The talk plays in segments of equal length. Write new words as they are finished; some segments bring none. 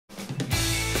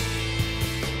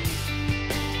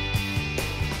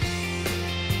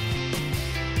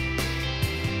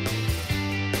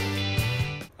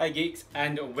Hi geeks,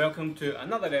 and welcome to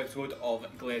another episode of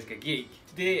Glesga Geek.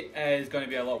 Today is going to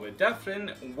be a little bit different.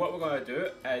 What we're going to do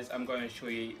is I'm going to show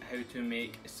you how to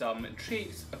make some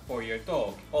treats for your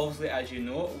dog. Obviously, as you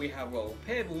know, we have little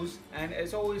pebbles, and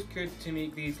it's always good to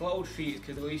make these little treats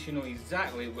because at least you know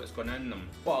exactly what's going in them.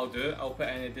 What I'll do, I'll put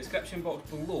in the description box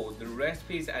below the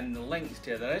recipes and the links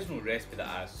to the original recipe that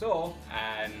I saw,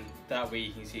 and that way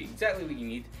you can see exactly what you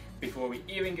need before we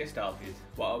even get started.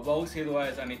 What I will say though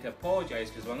is I need to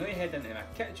apologise because we're going to head into my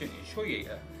kitchen to show you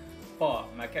it, but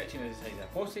my kitchen is the size of a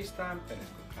postage stamp and it's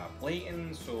got crap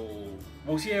lighting, so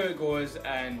we'll see how it goes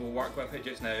and we'll work with it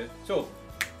just now. So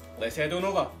let's head on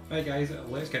over. Right guys,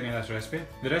 let's get into this recipe.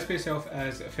 The recipe itself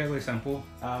is fairly simple.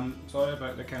 Sorry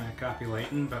about the kind of crappy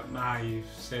lighting, but I've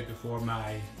said before,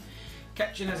 my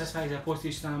kitchen is the size of a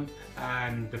postage stamp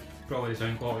and probably the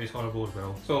sound quality is horrible as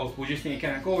well. So we'll just need to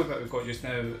kind of go with what we've got just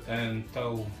now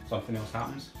until something else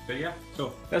happens. But yeah,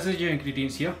 so this is your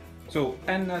ingredients here. So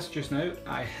in this just now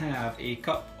I have a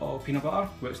cup of peanut butter,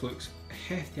 which looks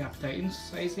hefty appetizing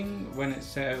sizing when it's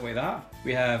set out like that.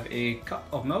 We have a cup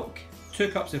of milk, 2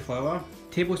 cups of flour,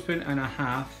 tablespoon and a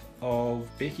half of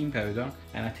baking powder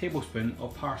and a tablespoon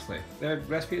of parsley. The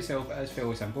recipe itself is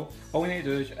fairly simple. All we need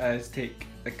to do is take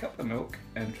a cup of milk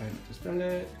and try not to spill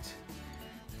it,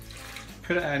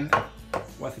 put it in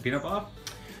with the peanut butter,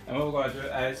 and what we're going to do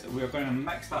is we're going to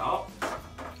mix that up.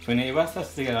 So we need to whisk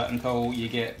this together until you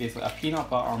get basically a peanut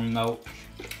butter milk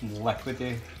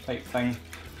liquidy type thing.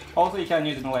 Also you can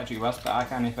use an electric whisk, but I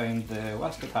can't find the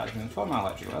whisk attachment for my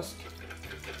electric whisk,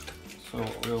 so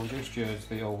we'll just use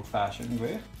the old fashioned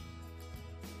way.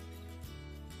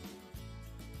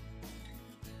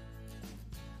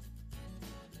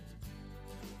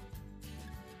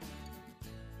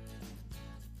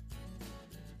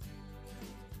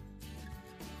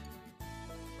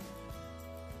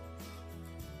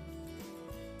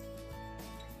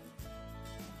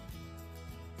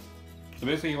 So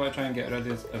basically you want to try and get rid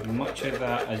of as much of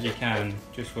that as you can,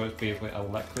 just so it's basically a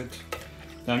liquid.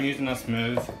 Now I'm using a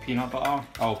smooth peanut butter.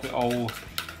 I'll put all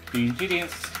the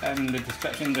ingredients in the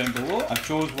description down below. I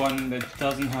chose one that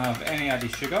doesn't have any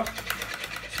added sugar,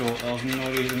 so there's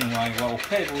no reason why little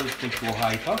pebbles could go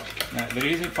hyper. Now the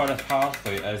reason for the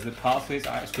parsley is that parsley is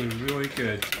actually really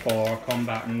good for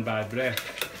combating bad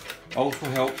breath. Also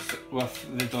helps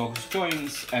with the dog's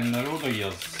joints in their older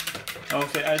years.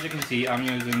 Also, as you can see, I'm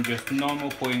using just normal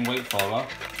plain white flour,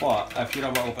 but if you're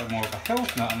a little bit more of a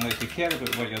health nut and like to care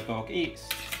about what your dog eats,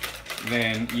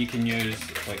 then you can use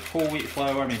like whole wheat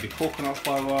flour, maybe coconut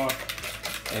flour.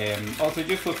 Also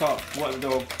just look up what the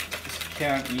dog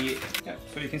can't eat. Yep,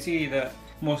 so you can see that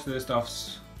most of the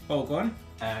stuff's all gone.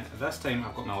 And this time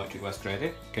I've got my electric whisk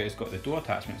ready, because it's got the dough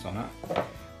attachments on it.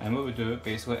 And what we do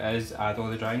basically is add all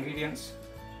the dry ingredients.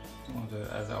 What we'll do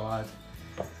is I'll add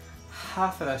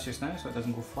half of this just now so it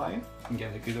doesn't go flying, and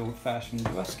get the good old fashioned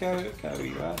whisk out, get a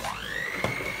wee whisk,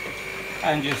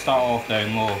 and just start off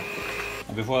down low.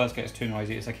 And before this gets too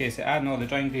noisy, it's a case of adding all the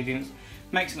dry ingredients,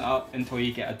 mixing it up until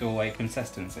you get a dough-like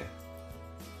consistency.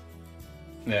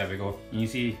 There we go, you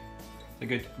see the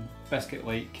good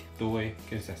biscuit-like doughy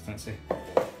consistency.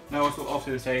 Now also off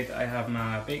to the side I have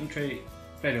my baking tray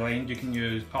ready lined. You can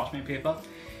use parchment paper,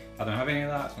 I don't have any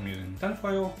of that so I'm using tin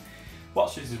foil.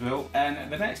 Watch this as well.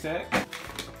 And the next step,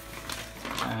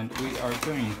 and we are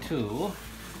going to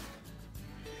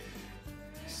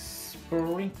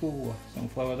sprinkle some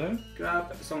flour down.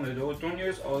 Grab some of the dough, don't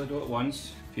use all the dough at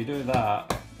once. If you do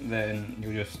that, then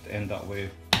you'll just end up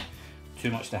with too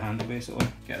much to handle basically.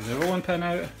 Get the rolling pin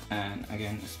out, and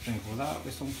again sprinkle that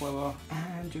with some flour,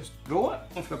 and just roll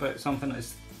it for about something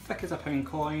as thick as a pound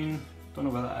coin. Don't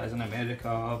know where that is in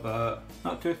America, but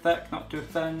not too thick, not too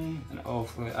thin, and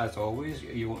obviously, as always,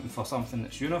 you're looking for something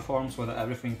that's uniform so that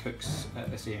everything cooks at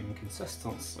the same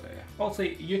consistency. Also,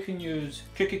 you can use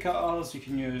cookie cutters, you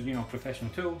can use, you know,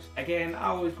 professional tools. Again, I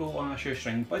always go on a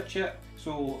shoestring budget,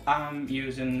 so I'm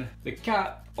using the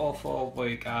cap off of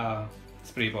like a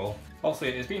spray bottle. Also,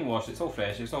 it's been washed, it's all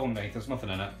fresh, it's all nice, there's nothing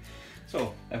in it.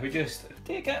 So, if we just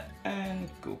take it and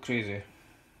go crazy.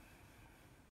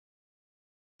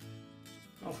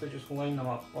 Also just line them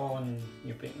up on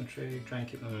your baking tray, try and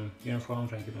keep them uniform,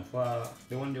 try and keep them flat.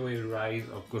 They won't really rise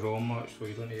or grow much, so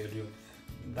you don't need to do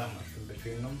that much in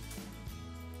between them.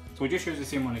 So we just use the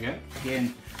same one again.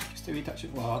 Again, just a wee touch of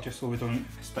flour just so we don't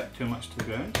stick too much to the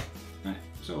ground. Right,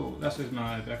 so this is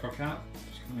my bicker cap.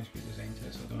 Just got a nice wee design to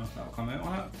it, so I don't know if that'll come out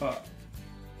on it, but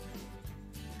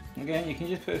again, you can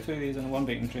just put 2 of these in one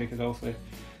baking tray because obviously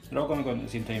they're all going to go in at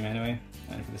the same time anyway,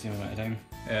 and for the same amount of time.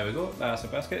 There we go, that's the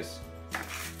biscuits.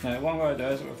 Now what I'm going to do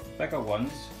is with bigger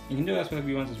ones, you can do this with the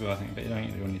wee ones as well I think, but you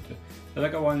don't need to. The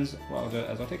bigger ones, what I'll do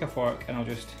is I'll take a fork and I'll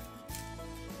just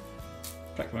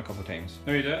prick them a couple of times.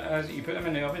 Now you do it is you put them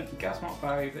in the oven, gas mark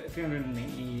 5,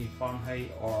 390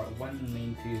 Fahrenheit or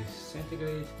 190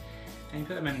 centigrade, and you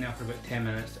put them in there for about 10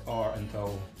 minutes or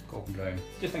until golden brown.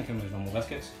 Just think of them as normal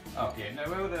biscuits. Okay, now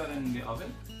while they're in the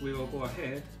oven, we will go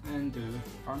ahead and do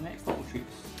our next little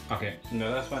treats. Okay,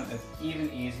 now this one is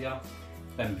even easier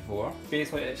than before.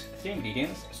 Basically it's 3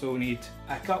 ingredients, so we need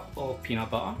a cup of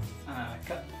peanut butter, a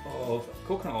cup of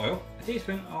coconut oil, a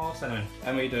teaspoon of cinnamon.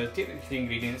 And we do take the 3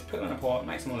 ingredients, put them in a pot,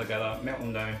 mix them all together, melt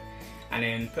them down, and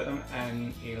then put them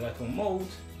in a little mould,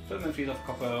 put them in the freezer for a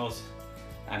couple of hours,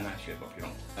 and that's your what you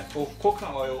want. Both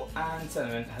coconut oil and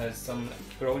cinnamon has some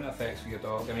brilliant effects for your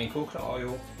dog. I mean, coconut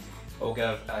oil will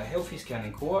give a healthy skin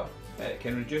and coat, it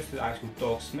can reduce the actual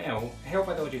dog smell, help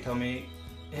a dodgy tummy,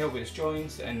 help with its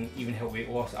joints, and even help weight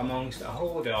loss amongst a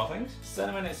whole load of other things.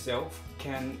 Cinnamon itself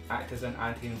can act as an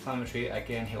anti-inflammatory,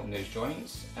 again helping those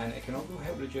joints, and it can also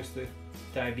help reduce the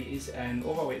diabetes in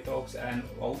overweight dogs and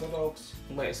older dogs.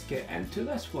 Let's get into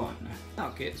this one.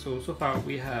 Okay, so far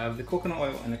we have the coconut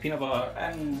oil and the peanut butter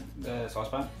in the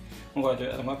saucepan. What I'm going to do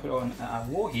is I'm going to put it on at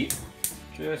a low heat,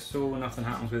 just so nothing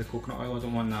happens with the coconut oil. I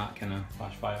don't want that kind of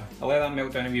flash fire. I'll let that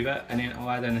melt down a wee bit, and then I'll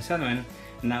add in the cinnamon,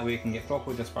 and that way it can get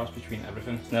properly dispersed between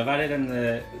everything. Now I've added in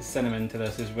the cinnamon to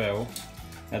this as well.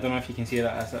 I don't know if you can see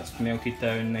that as that's melted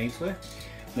down nicely.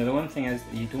 Now the one thing is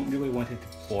you don't really want it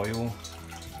to boil,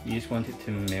 you just want it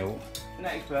to melt. The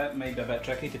next bit might be a bit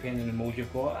tricky depending on the mould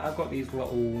you've got. I've got these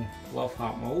little love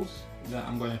heart moulds that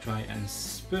I'm going to try and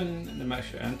spoon the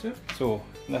mixture into. So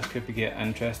this could get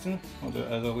interesting. I'll do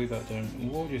it as I'll leave that down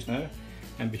low just now.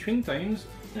 And between times,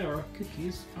 our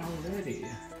cookies are ready.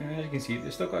 And as you can see,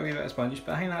 they've still got a wee bit of sponge,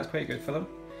 but I think that's quite good for them.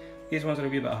 These ones are a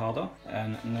wee bit harder.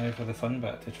 And now for the fun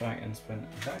bit, to try and spoon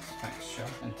this mixture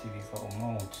into these little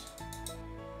moulds.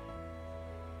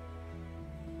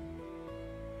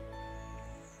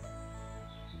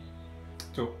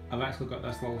 So I've actually got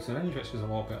this little syringe, which is a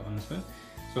lot better than the spoon.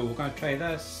 So we're going to try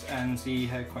this and see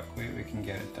how quickly we can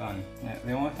get it done. Now,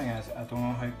 the only thing is, I don't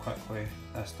know how quickly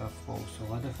this stuff will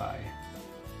solidify.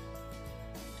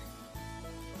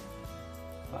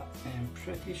 But I'm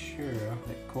pretty sure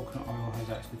that coconut oil has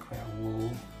actually quite a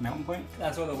low melting point.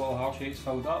 That's all the little heart shapes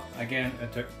filled up. Again,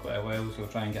 it took quite a while, so we'll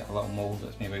try and get a little mould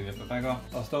that's maybe a bit bigger.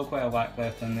 There's still quite a whack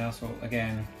left in there, so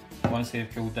again, once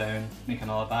they've cooled down, make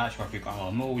another batch, or if you've got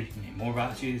another mould, you can make more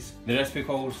batches. The recipe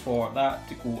calls for that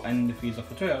to go in the freezer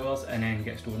for 2 hours and then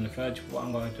get stored in the fridge. What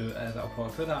I'm going to do is I'll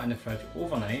probably put that in the fridge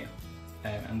overnight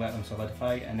and let them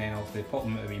solidify, and then I'll pop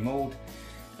them out of a wee mould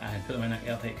and put them in an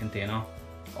airtight container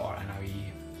or in a wee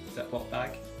Ziploc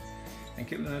bag and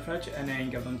keep them in the fridge, and then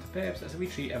give them to Peps as a wee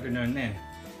treat every now and then.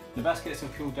 The biscuits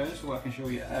have cooled down, so what I can show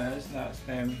you is that's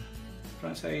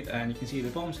front side, and you can see the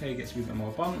bottom side gets a wee bit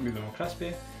more burnt, a wee bit more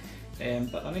crispy.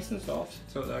 But they're nice and soft,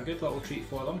 so they're a good little treat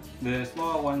for them. The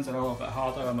smaller ones are a little bit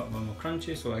harder, a bit more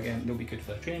crunchy, so again they'll be good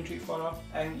for the training treat for her.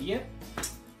 And yeah,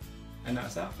 and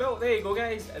that's that. Well, there you go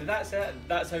guys, that's it.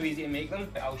 That's how easy to make them.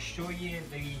 I'll show you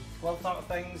the love heart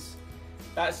things.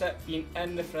 That's it, been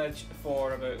in the fridge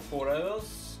for about 4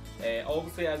 hours.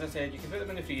 Obviously, as I said, you can put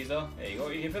them in the freezer. There you go,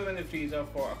 you can put them in the freezer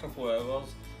for a couple of hours,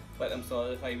 let them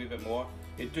solidify a wee bit more.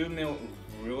 They do melt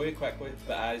really quickly,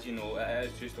 but as you know, it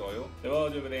is just oil. So what I'll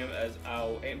do with them is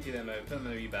I'll empty them out, put them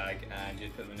in a wee bag, and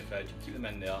just put them in the fridge, keep them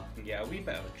in there, and get a wee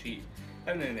bit of a treat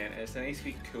every now and then. It's a nice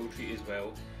wee cool treat as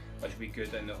well, which will be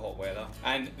good in the hot weather.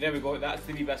 And there we go, that's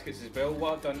the wee biscuits as well.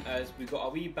 What I've done is we've got a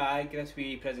wee bag, this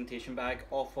wee presentation bag,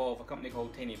 off of a company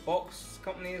called Tiny Box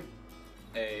Company.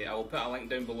 I will put a link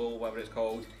down below, whatever it's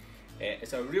called.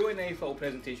 It's a really nice little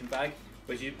presentation bag,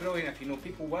 which is brilliant if you know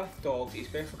people with dogs,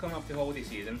 especially coming up to holiday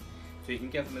season, so you can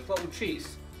give them as little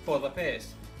treats for their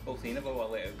pets. Obviously you never want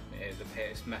to let the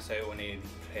pets miss out on any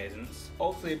presents.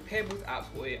 Obviously Pebbles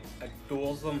absolutely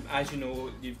adores them. As you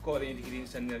know, you've got the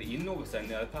ingredients in there that you know what's in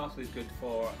there. The parsley is good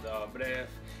for the breath,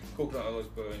 coconut oil is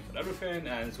good for everything,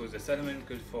 and so is the cinnamon,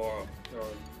 good for your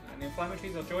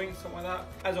anti-inflammatories or joints, something like that.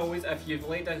 As always, if you've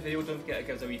liked this video, don't forget to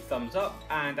give us a wee thumbs up,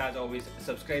 and as always,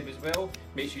 subscribe as well.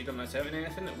 Make sure you don't miss out on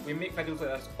anything. We make videos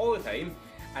like this all the time,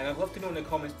 and I'd love to know in the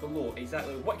comments below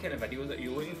exactly what kind of videos that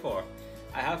you're looking for.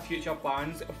 I have future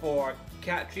plans for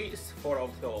cat treats for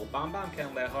obviously little Bam Bam,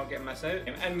 can't let her get miss out.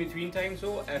 In between times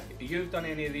though, if you've done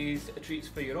any of these treats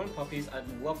for your own puppies, I'd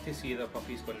love to see the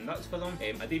puppies going nuts for them.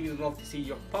 I'd even love to see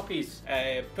your puppies.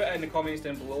 Put it in the comments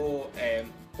down below,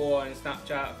 go on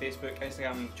Snapchat, Facebook,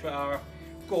 Instagram, Twitter.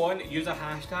 go on, use a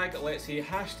hashtag, let's say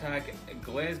hashtag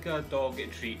Glesga Dog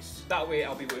Treats. That way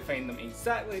I'll be able to find them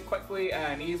exactly, quickly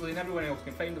and easily, and everyone else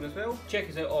can find them as well. Check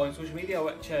us out on social media,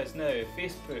 which is now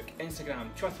Facebook,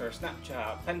 Instagram, Twitter,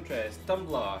 Snapchat, Pinterest,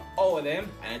 Tumblr, all of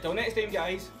them. And until next time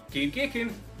guys, keep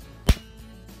geeking!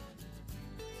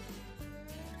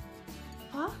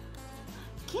 Huh?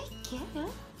 Get her.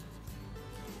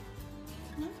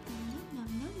 Nom, nom, nom,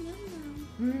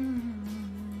 nom,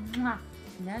 nom, nom.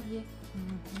 Love you.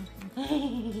 No,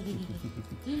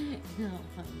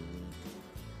 honey.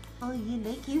 Oh, you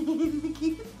like it? Look at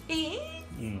the face.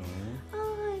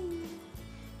 Oh,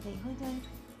 wait, hold on.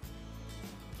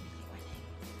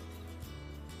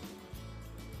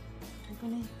 I'm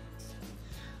gonna